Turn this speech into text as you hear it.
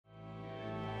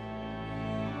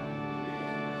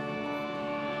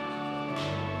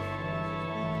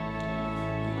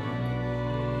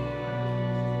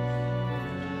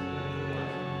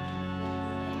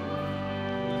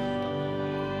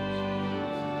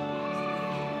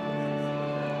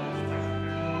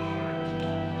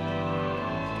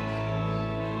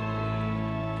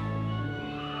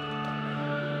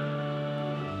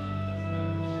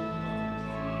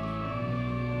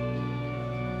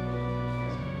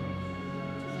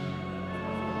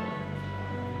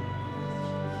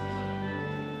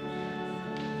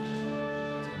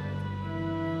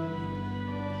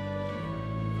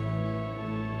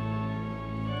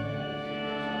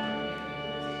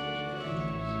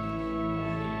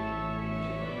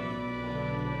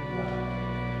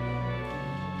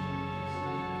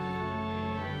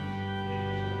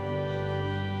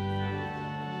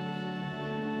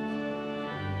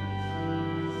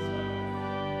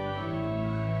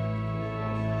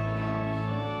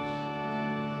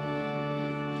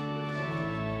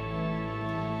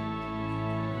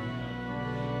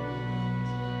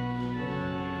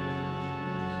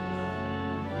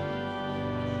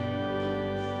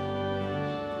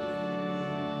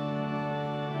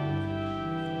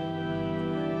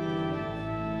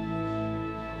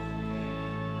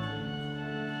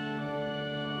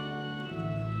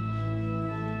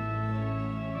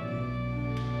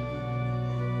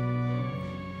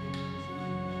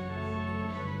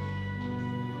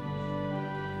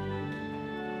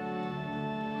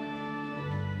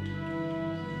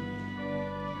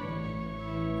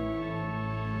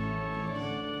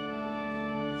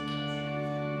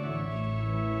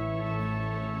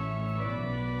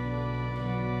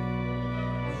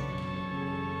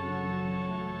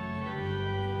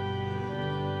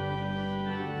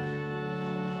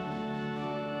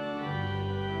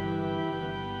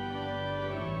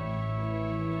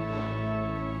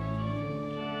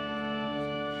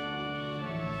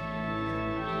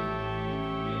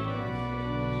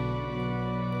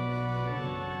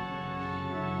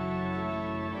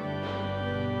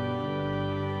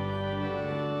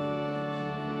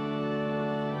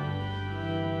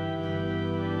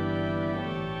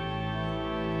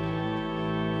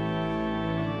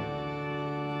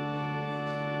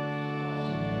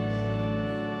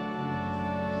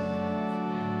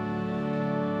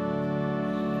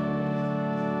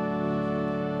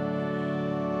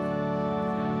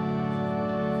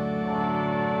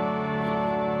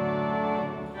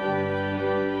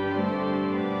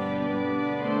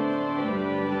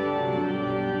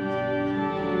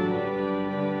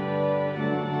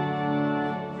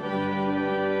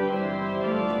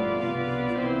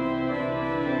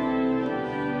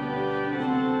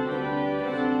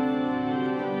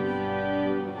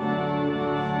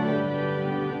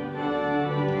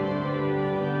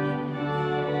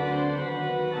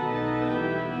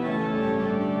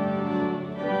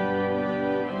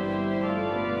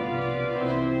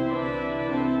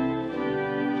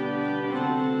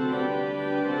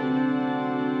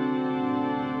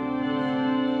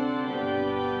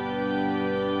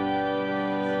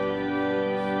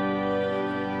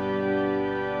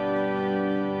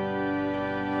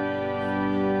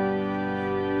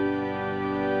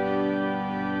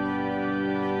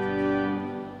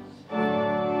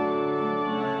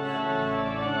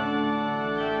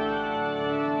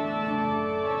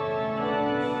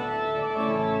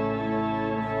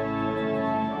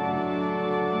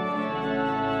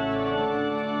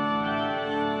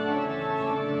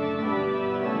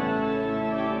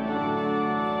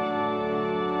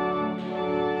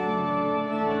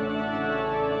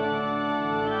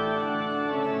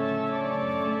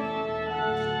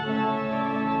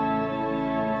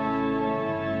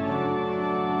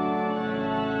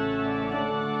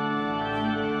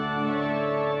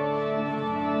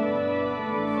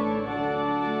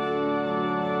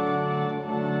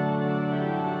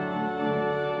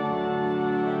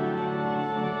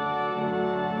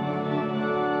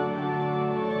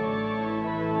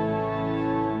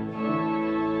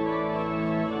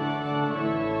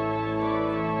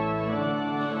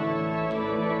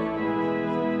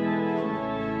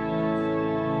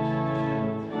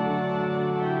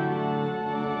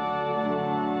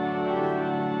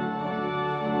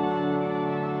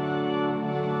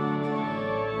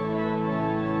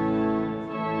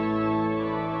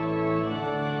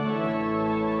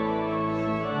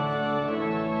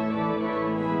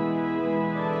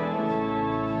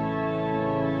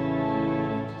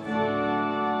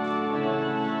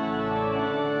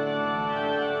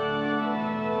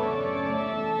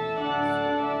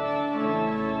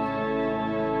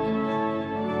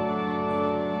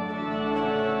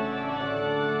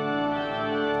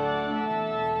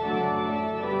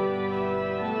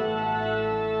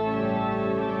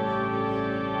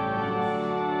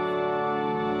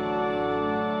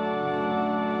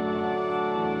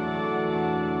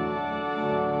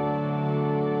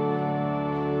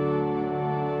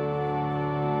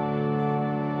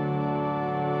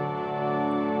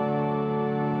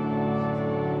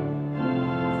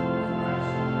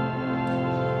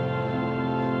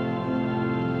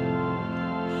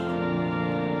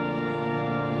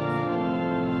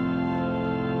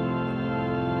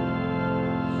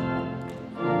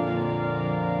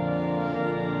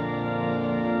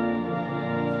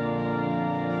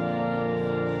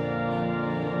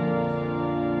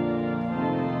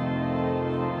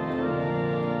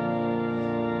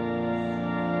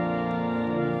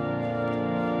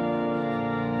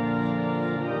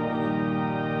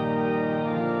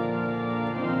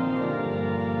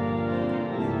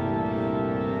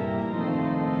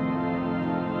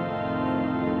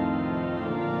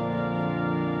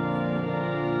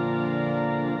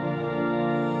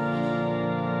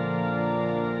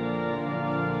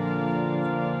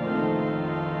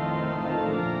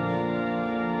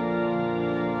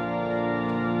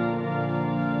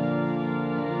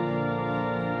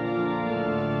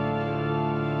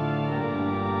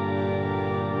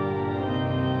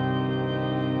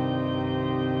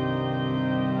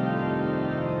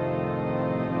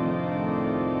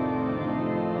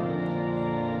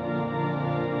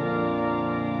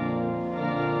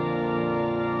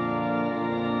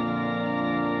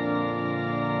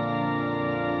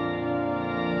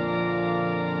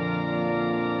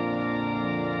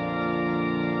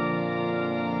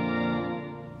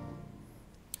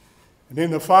In the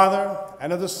name of the Father,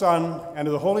 and of the Son, and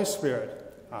of the Holy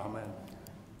Spirit. Amen.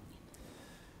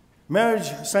 Marriage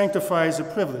sanctifies the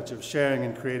privilege of sharing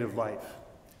in creative life.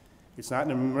 It's not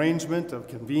an arrangement of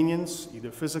convenience, either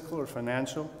physical or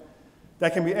financial,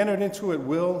 that can be entered into at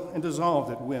will and dissolved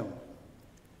at whim.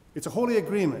 It's a holy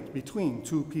agreement between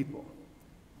two people,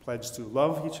 pledged to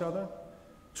love each other,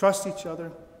 trust each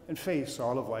other, and face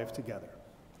all of life together.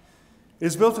 It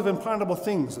is built of imponderable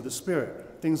things of the Spirit,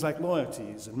 things like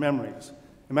loyalties and memories,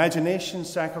 imagination,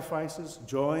 sacrifices,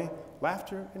 joy,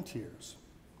 laughter, and tears.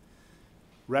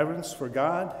 Reverence for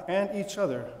God and each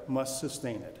other must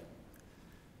sustain it.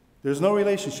 There is no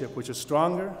relationship which is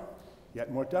stronger,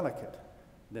 yet more delicate,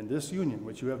 than this union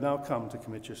which you have now come to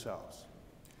commit yourselves.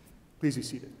 Please be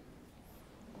seated.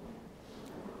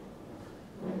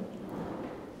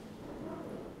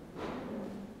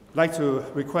 I'd like to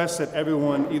request that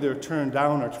everyone either turn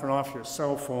down or turn off your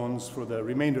cell phones for the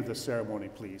remainder of the ceremony,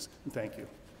 please. And thank you.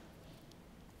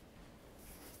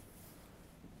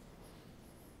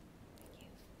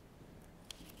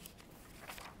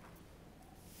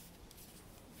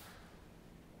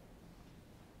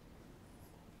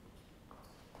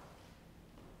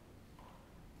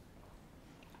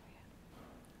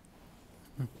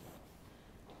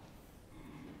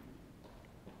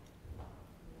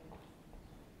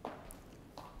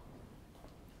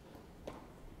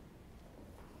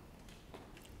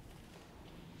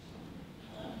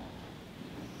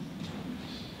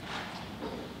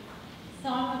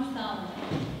 Song of Solomon,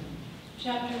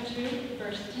 chapter 2,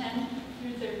 verse 10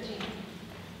 through 13.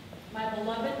 My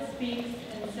beloved speaks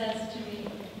and says to me,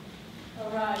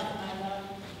 "Arise, my love,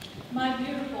 my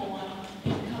beautiful one,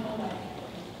 and come away.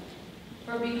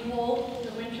 For behold,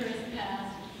 the winter is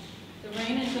past, the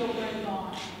rain is over and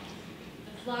gone.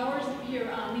 The flowers appear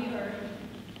on the earth,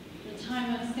 the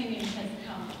time of singing has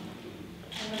come,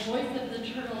 and the voice of the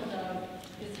turtle dove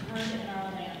is heard in our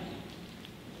land.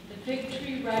 The fig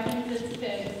tree ripens its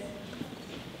figs,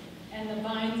 and the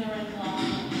vines are in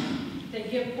bloom. They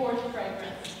give forth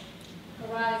fragrance.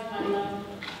 Arise, my love,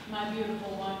 my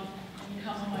beautiful one, and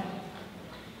come away."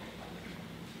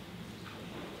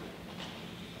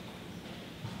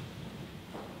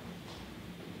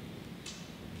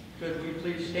 Could we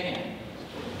please stand?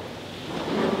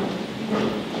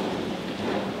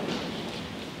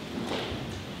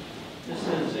 This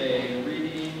is a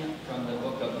reading from the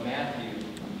book of Matthew,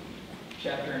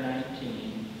 chapter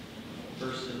 19,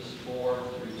 verses 4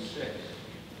 through 6.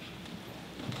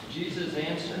 Jesus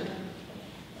answered,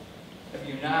 "Have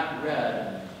you not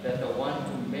read that the one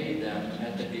who made them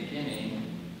at the beginning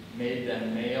made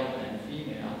them male and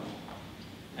female,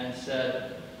 and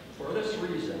said, 'For this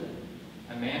reason,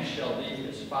 a man shall leave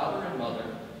his father and mother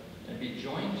and be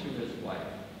joined to his wife,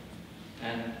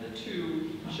 and the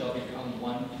two shall become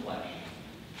one flesh.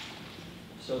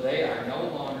 So they are no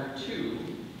longer two,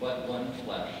 but one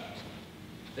flesh.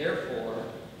 Therefore,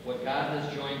 what God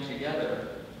has joined together,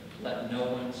 let no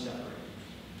one separate.'"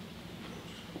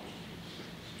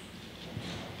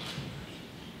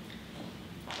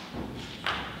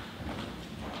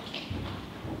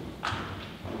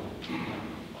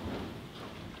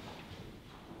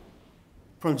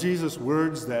 From Jesus'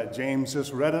 words that James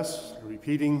just read us,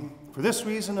 repeating, "For this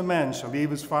reason a man shall leave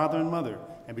his father and mother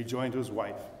and be joined to his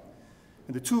wife,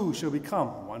 and the two shall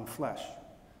become one flesh.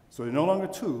 So they're no longer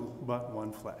two, but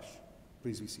one flesh."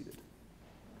 Please be seated.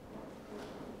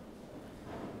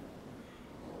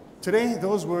 Today,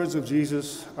 those words of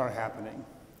Jesus are happening.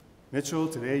 Mitchell,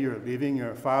 today you're leaving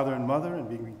your father and mother and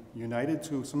being united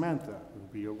to Samantha, who will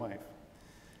be your wife.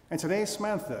 And today,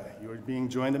 Samantha, you're being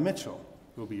joined to Mitchell,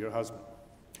 who will be your husband.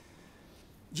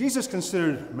 Jesus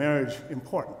considered marriage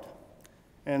important,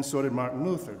 and so did Martin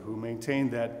Luther, who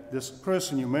maintained that this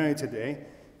person you marry today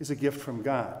is a gift from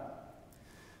God.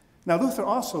 Now, Luther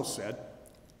also said,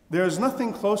 "There is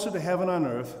nothing closer to heaven on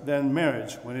earth than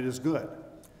marriage when it is good,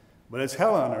 but it's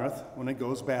hell on earth when it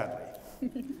goes badly."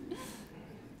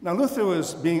 Now, Luther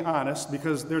was being honest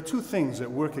because there are two things that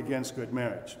work against good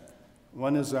marriage.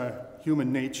 One is our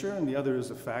human nature, and the other is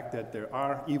the fact that there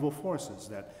are evil forces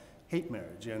that hate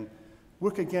marriage and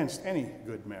work against any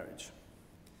good marriage.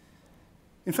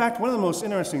 In fact, one of the most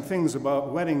interesting things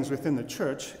about weddings within the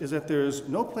church is that there's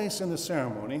no place in the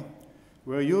ceremony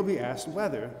where you'll be asked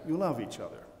whether you love each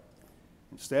other.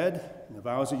 Instead, in the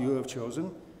vows that you have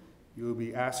chosen, you will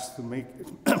be asked to make,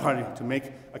 to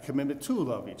make a commitment to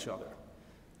love each other,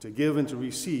 to give and to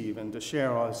receive, and to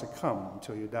share all that's to come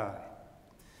until you die.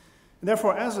 And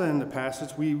therefore, as in the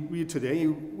passage we read today,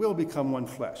 you will become one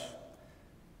flesh.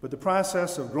 But the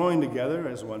process of growing together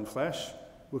as one flesh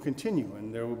will continue,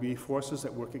 and there will be forces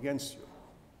that work against you.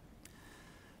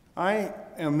 I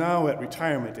am now at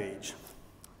retirement age,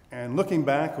 and looking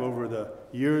back over the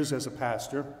years as a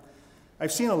pastor,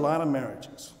 I've seen a lot of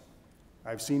marriages.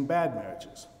 I've seen bad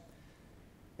marriages.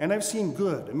 And I've seen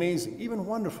good, amazing, even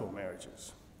wonderful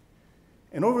marriages.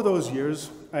 And over those years,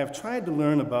 I have tried to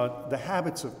learn about the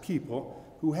habits of people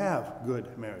who have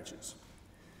good marriages,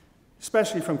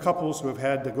 especially from couples who have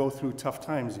had to go through tough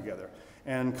times together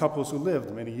and couples who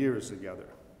lived many years together.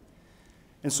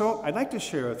 And so I'd like to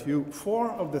share with you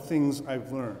 4 of the things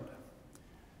I've learned.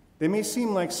 They may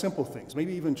seem like simple things,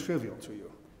 maybe even trivial to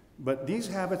you, but these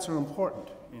habits are important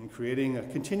in creating a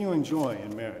continuing joy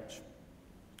in marriage.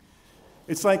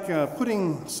 It's like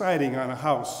putting siding on a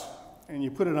house, and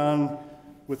you put it on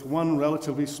with one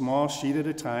relatively small sheet at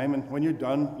a time, and when you're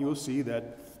done, you'll see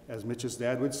that, as Mitch's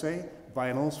dad would say,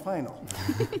 vinyl's final.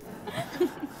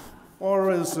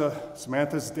 Or as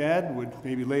Samantha's dad would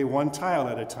maybe lay one tile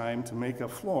at a time to make a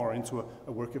floor into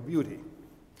a work of beauty.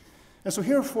 And so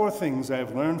here are 4 things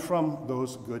I've learned from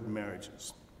those good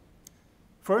marriages.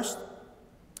 First,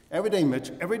 every day,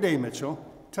 Mitchell,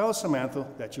 tell Samantha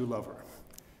that you love her.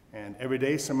 And every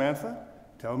day, Samantha,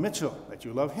 tell Mitchell that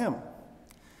you love him.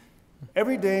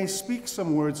 Every day, speak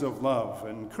some words of love,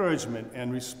 encouragement,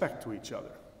 and respect to each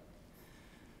other.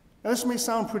 Now, this may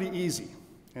sound pretty easy,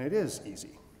 and it is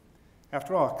easy.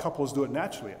 After all, couples do it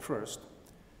naturally at first.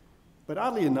 But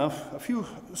oddly enough,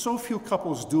 so few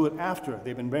couples do it after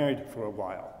they've been married for a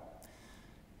while.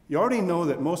 You already know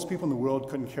that most people in the world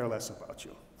couldn't care less about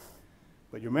you.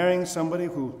 But you're marrying somebody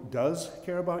who does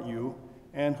care about you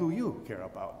and who you care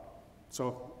about.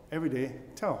 So every day,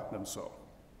 tell them so.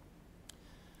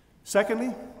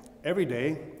 Secondly, every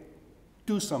day,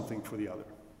 do something for the other.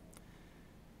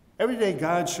 Every day,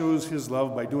 God shows his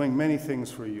love by doing many things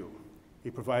for you. He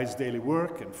provides daily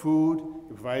work and food.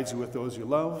 He provides you with those you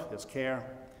love, his care.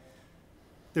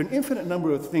 There are an infinite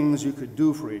number of things you could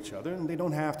do for each other, and they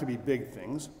don't have to be big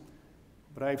things.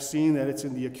 But I've seen that it's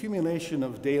in the accumulation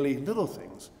of daily little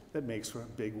things that makes for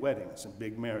big weddings and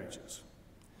big marriages.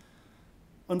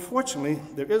 Unfortunately,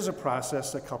 there is a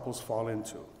process that couples fall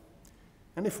into.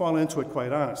 And they fall into it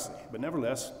quite honestly. But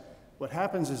nevertheless, what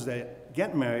happens is they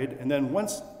get married, and then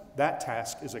once that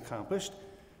task is accomplished,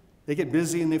 they get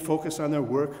busy and they focus on their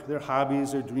work, their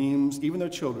hobbies, their dreams, even their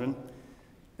children.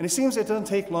 And it seems it doesn't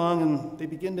take long and they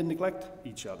begin to neglect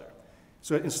each other.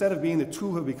 So instead of being the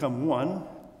 2 who have become one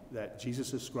that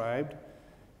Jesus described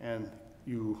and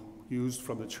you used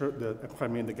from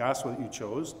the gospel that you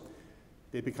chose,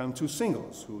 they become 2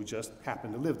 singles who just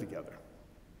happen to live together.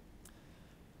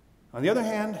 On the other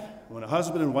hand, when a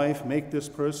husband and wife make this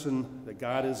person that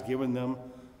God has given them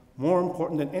more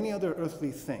important than any other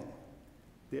earthly thing,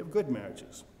 they have good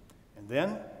marriages. And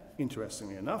then,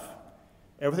 interestingly enough,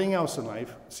 everything else in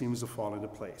life seems to fall into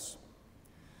place.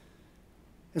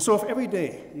 And so if every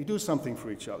day you do something for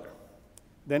each other,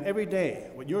 then every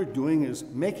day what you're doing is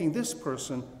making this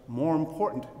person more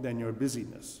important than your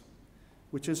busyness,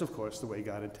 which is, of course, the way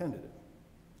God intended it.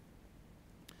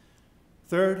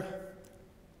 Third,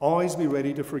 always be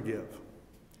ready to forgive.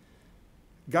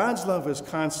 God's love is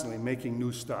constantly making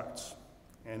new starts.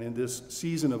 And in this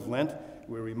season of Lent,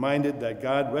 we're reminded that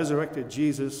God resurrected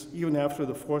Jesus even after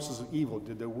the forces of evil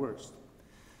did their worst.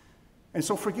 And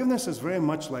so forgiveness is very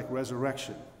much like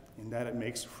resurrection in that it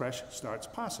makes fresh starts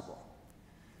possible.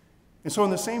 And so in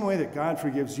the same way that God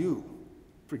forgives you,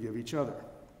 forgive each other.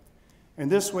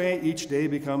 And this way, each day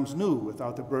becomes new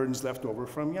without the burdens left over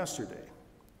from yesterday.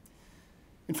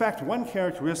 In fact, one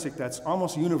characteristic that's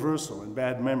almost universal in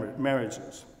bad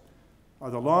marriages are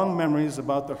the long memories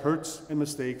about the hurts and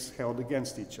mistakes held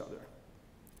against each other.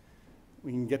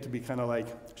 We can get to be kind of like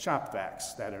shop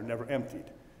vacs that are never emptied.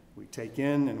 We take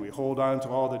in and we hold on to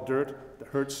all the dirt, the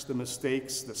hurts, the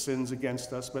mistakes, the sins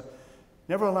against us, but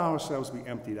never allow ourselves to be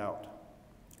emptied out.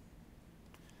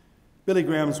 Billy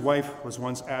Graham's wife was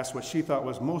once asked what she thought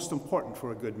was most important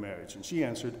for a good marriage, and she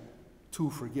answered, 2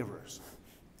 forgivers.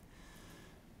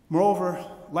 Moreover,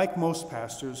 like most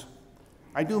pastors,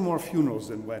 I do more funerals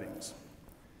than weddings.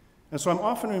 And so I'm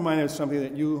often reminded of something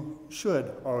that you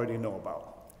should already know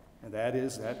about, and that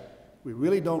is that we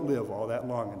really don't live all that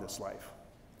long in this life.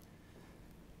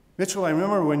 Mitchell, I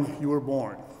remember when you were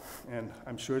born, and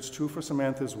I'm sure it's true for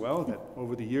Samantha as well, that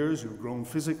over the years you've grown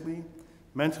physically,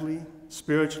 mentally,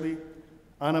 spiritually,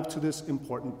 on up to this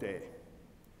important day.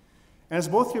 And as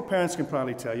both your parents can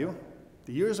probably tell you,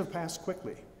 the years have passed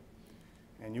quickly,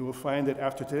 and you will find that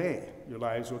after today, your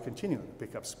lives will continue to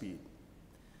pick up speed.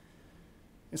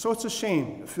 And so it's a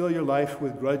shame to fill your life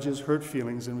with grudges, hurt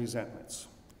feelings, and resentments.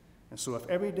 And so if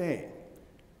every day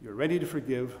you're ready to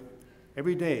forgive,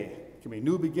 every day can be a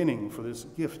new beginning for this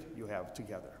gift you have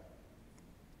together.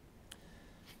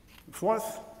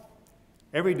 Fourth,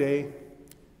 every day,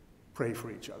 pray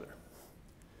for each other.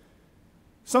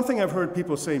 Something I've heard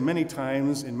people say many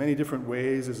times in many different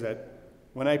ways is that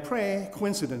when I pray,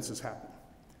 coincidences happen.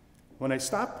 When I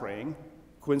stop praying,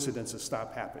 coincidences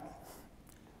stop happening.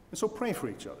 And so pray for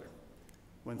each other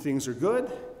when things are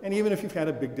good, and even if you've had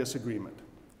a big disagreement.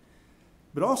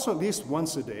 But also at least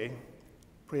once a day,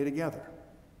 pray together.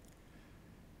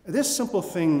 This simple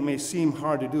thing may seem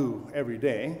hard to do every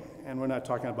day, and we're not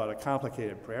talking about a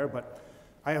complicated prayer, but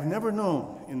I have never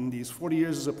known in these 40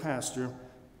 years as a pastor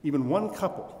even one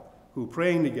couple who,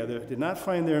 praying together, did not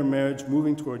find their marriage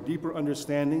moving toward deeper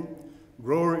understanding,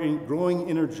 growing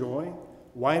inner joy,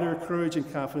 wider courage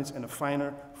and confidence, and a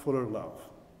finer, fuller love.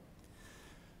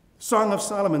 The Song of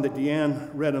Solomon that Deanne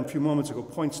read a few moments ago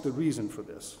points to the reason for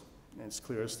this, and it's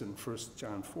clearest in 1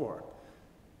 John 4.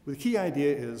 The key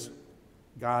idea is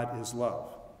God is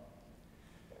love.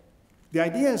 The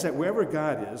idea is that wherever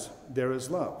God is, there is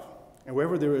love. And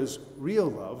wherever there is real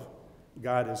love,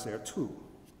 God is there too.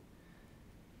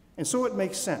 And so it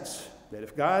makes sense that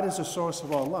if God is the source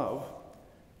of all love,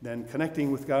 then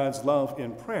connecting with God's love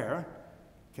in prayer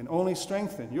can only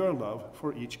strengthen your love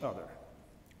for each other.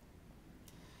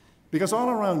 Because all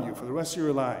around you, for the rest of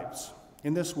your lives,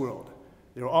 in this world,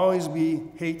 there will always be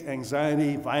hate,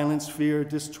 anxiety, violence, fear,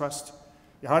 distrust.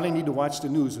 You hardly need to watch the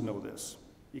news to know this.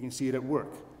 You can see it at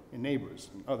work, in neighbors,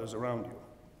 and others around you.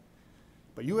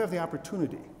 But you have the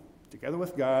opportunity, together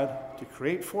with God, to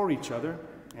create for each other,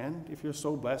 and if you're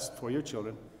so blessed, for your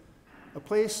children, a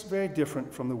place very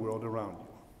different from the world around you.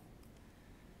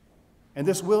 And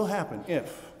this will happen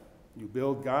if you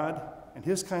build God and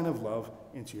His kind of love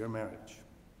into your marriage.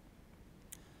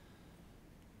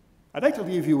 I'd like to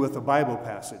leave you with a Bible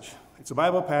passage. It's a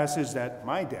Bible passage that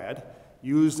my dad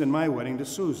used in my wedding to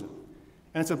Susan.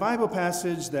 And it's a Bible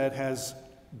passage that has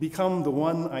become the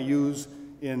one I use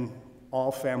in all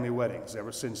family weddings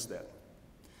ever since then.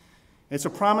 It's a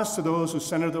promise to those who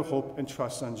center their hope and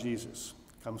trust on Jesus.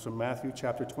 It comes from Matthew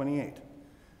chapter 28.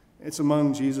 It's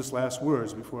among Jesus' last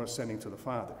words before ascending to the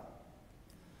Father.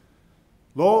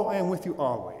 Lo, I am with you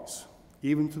always,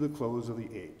 even to the close of the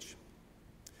age.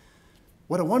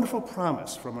 What a wonderful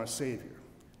promise from our Savior,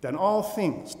 that in all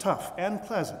things, tough and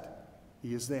pleasant,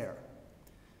 He is there.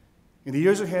 In the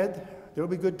years ahead, there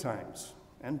will be good times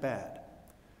and bad.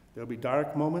 There will be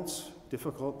dark moments,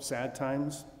 difficult, sad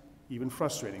times, even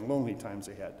frustrating, lonely times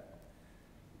ahead.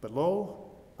 But lo,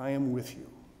 I am with you.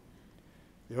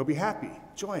 There will be happy,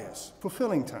 joyous,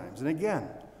 fulfilling times, and again,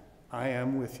 I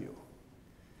am with you.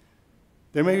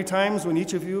 There may be times when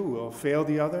each of you will fail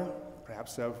the other,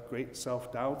 perhaps have great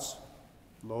self-doubts.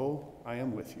 Lo, I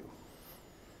am with you.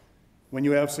 When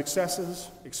you have successes,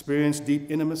 experience deep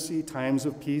intimacy, times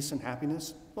of peace and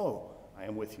happiness, lo, I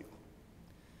am with you.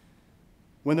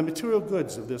 When the material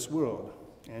goods of this world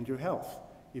and your health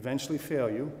eventually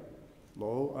fail you,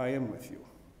 lo, I am with you.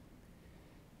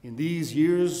 In these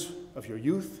years of your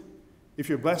youth, if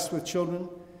you're blessed with children,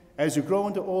 as you grow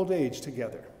into old age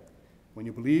together, when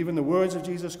you believe in the words of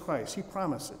Jesus Christ, He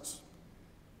promises,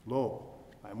 lo,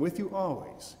 I am with you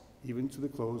always, even to the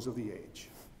close of the age.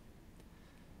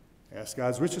 Ask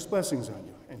God's richest blessings on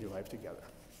you and your life together.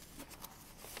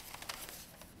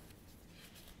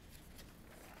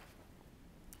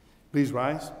 Please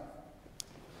rise.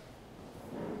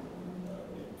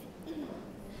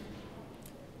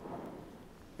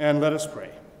 And let us pray.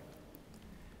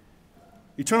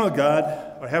 Eternal God,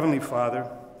 our Heavenly Father,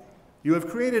 you have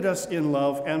created us in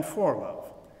love and for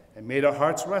love, and made our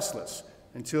hearts restless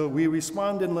until we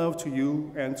respond in love to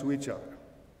you and to each other.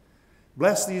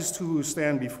 Bless these two who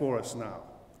stand before us now.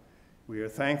 We are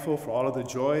thankful for all of the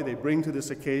joy they bring to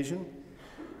this occasion,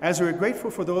 as we are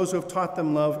grateful for those who have taught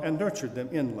them love and nurtured them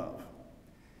in love.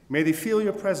 May they feel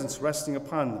your presence resting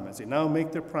upon them as they now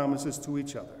make their promises to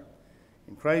each other.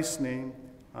 In Christ's name,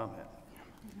 amen.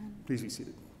 Please be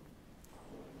seated.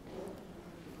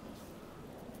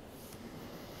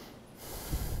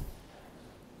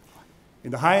 In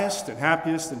the highest and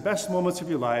happiest and best moments of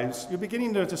your lives, you're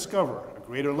beginning to discover a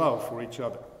greater love for each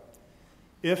other.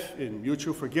 If in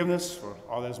mutual forgiveness for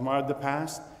all that has marred the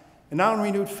past, and now in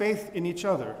renewed faith in each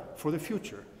other for the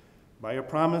future, by your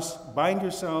promise, bind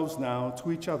yourselves now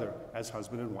to each other as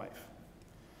husband and wife.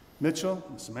 Mitchell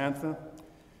and Samantha,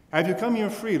 have you come here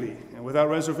freely and without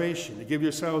reservation to give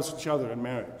yourselves to each other in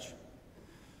marriage?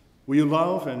 Will you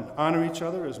love and honor each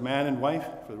other as man and wife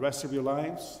for the rest of your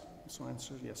lives? So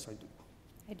answer, yes, I do.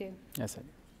 I do. Yes, I do.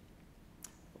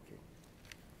 Okay.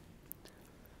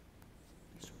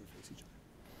 So we face each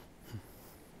other.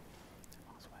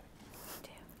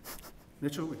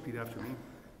 Mitchell, repeat after me.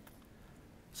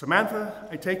 Samantha,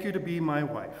 I take you to be my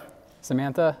wife.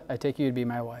 Samantha, I take you to be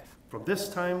my wife. from this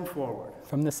time forward,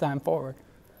 From this time forward,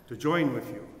 to join with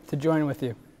you to join with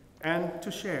you and to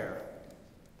share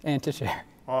and to share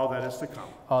all that is to come,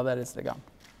 all that is to come,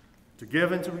 to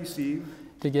give and to receive,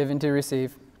 to give and to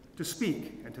receive, to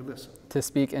speak and to listen, to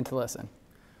speak and to listen,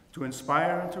 to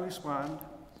inspire and to respond,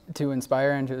 to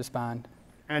inspire and to respond,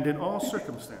 and in all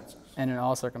circumstances and in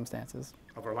all circumstances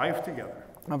of our life together,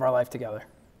 of our life together,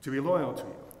 to be loyal to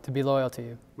you to be loyal to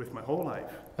you with my whole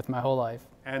life with my whole life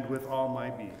and with all my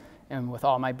being. and with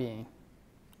all my being.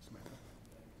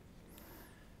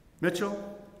 Mitchell,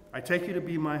 I take you to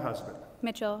be my husband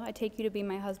Mitchell, I take you to be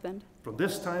my husband. from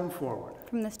this time forward,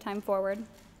 From this time forward,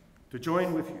 to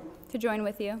join with you to join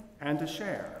with you and to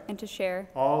share and to share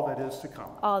all that is to come,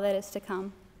 all that is to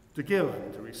come, to give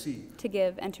and to receive, to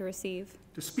give and to receive,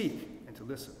 to speak and to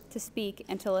listen, to speak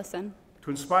and to listen, to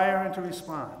inspire and to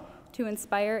respond, to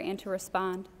inspire and to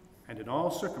respond, and in all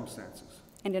circumstances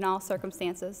and in all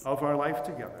circumstances of our life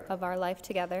together, of our life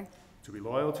together, to be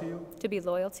loyal to you to be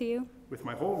loyal to you with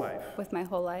my whole life with my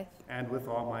whole life and with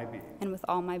all my being. and with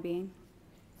all my being.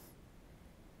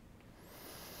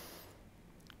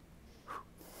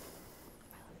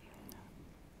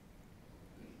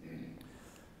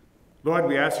 Lord,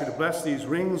 we ask you to bless these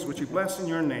rings which you bless in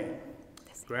your name.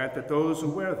 Grant that those who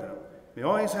wear them may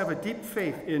always have a deep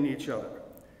faith in each other.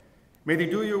 May they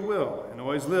do your will and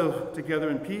always live together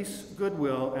in peace,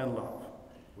 goodwill, and love.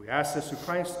 We ask this through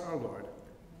Christ our Lord.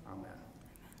 Amen.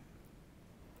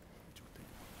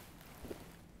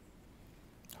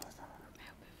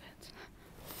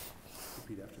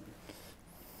 Repeat after me.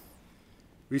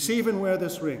 Receive and wear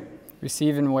this ring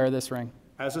Receive and wear this ring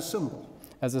as a symbol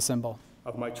as a symbol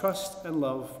of my trust and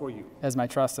love for you. as my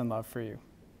trust and love for you.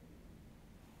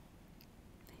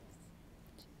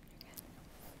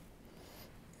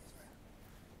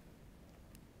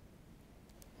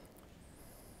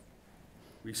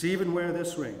 Receive and wear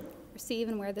this ring Receive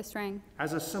and wear this ring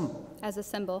as a symbol as a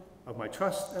symbol of my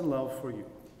trust and love for you.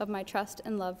 of my trust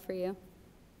and love for you.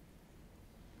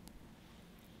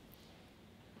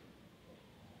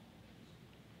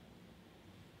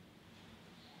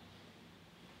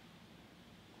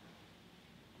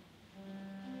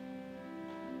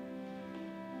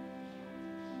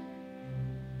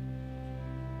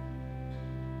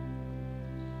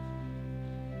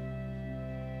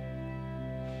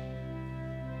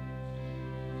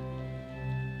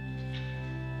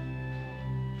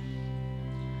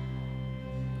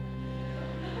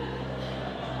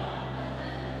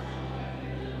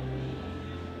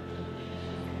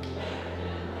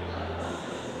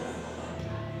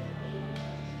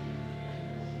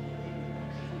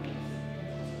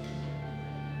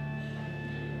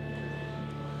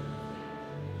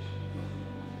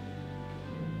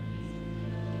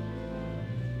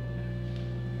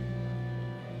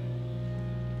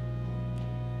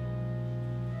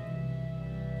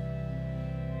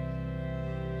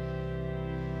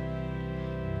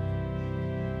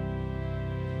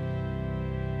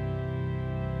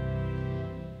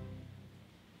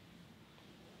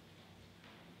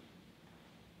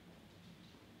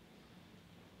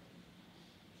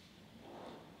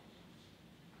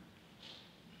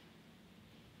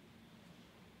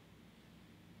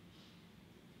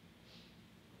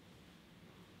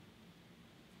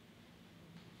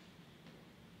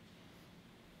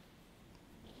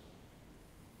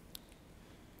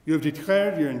 You have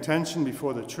declared your intention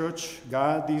before the church,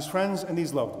 God, these friends, and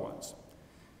these loved ones.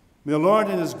 May the Lord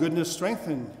in his goodness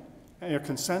strengthen your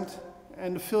consent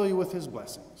and fill you with his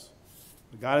blessings.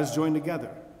 What God has joined together,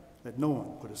 let no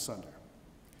one put asunder.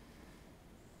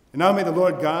 And now may the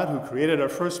Lord God, who created our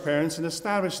first parents and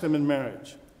established them in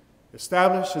marriage,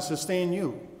 establish and sustain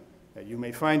you, that you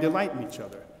may find delight in each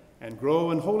other and grow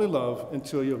in holy love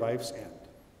until your life's end.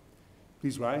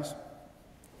 Please rise.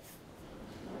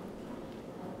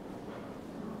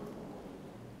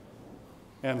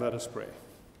 And let us pray.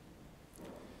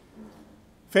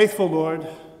 Faithful Lord,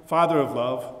 Father of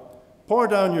love, pour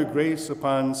down your grace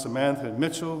upon Samantha and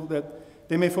Mitchell that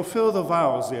they may fulfill the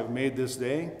vows they have made this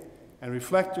day and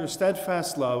reflect your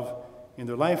steadfast love in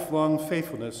their lifelong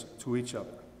faithfulness to each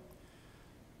other.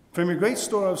 From your great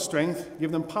store of strength,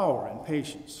 give them power and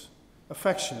patience,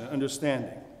 affection and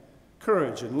understanding,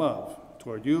 courage and love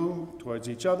toward you, towards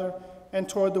each other, and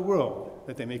toward the world,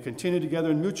 that they may continue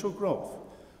together in mutual growth,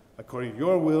 according to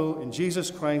your will in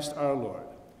Jesus Christ our Lord,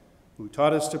 who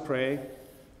taught us to pray,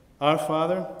 Our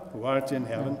Father, who art in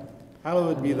heaven,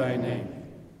 hallowed be thy name.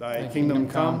 Thy kingdom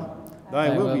come,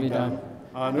 thy will be done,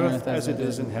 on earth as it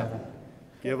is in heaven.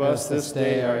 Give us this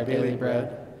day our daily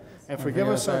bread, and forgive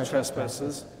us our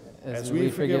trespasses, as we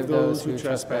forgive those who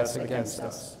trespass against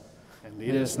us. And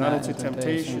lead us not into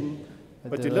temptation,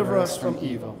 but deliver us from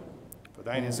evil. For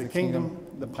thine is the kingdom,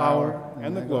 the power,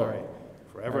 and the glory,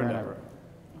 forever and ever.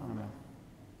 Amen.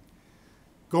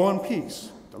 Go in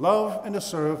peace, to love and to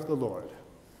serve the Lord.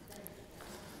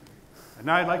 And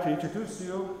now I'd like to introduce to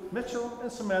you Mitchell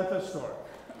and Samantha Stork.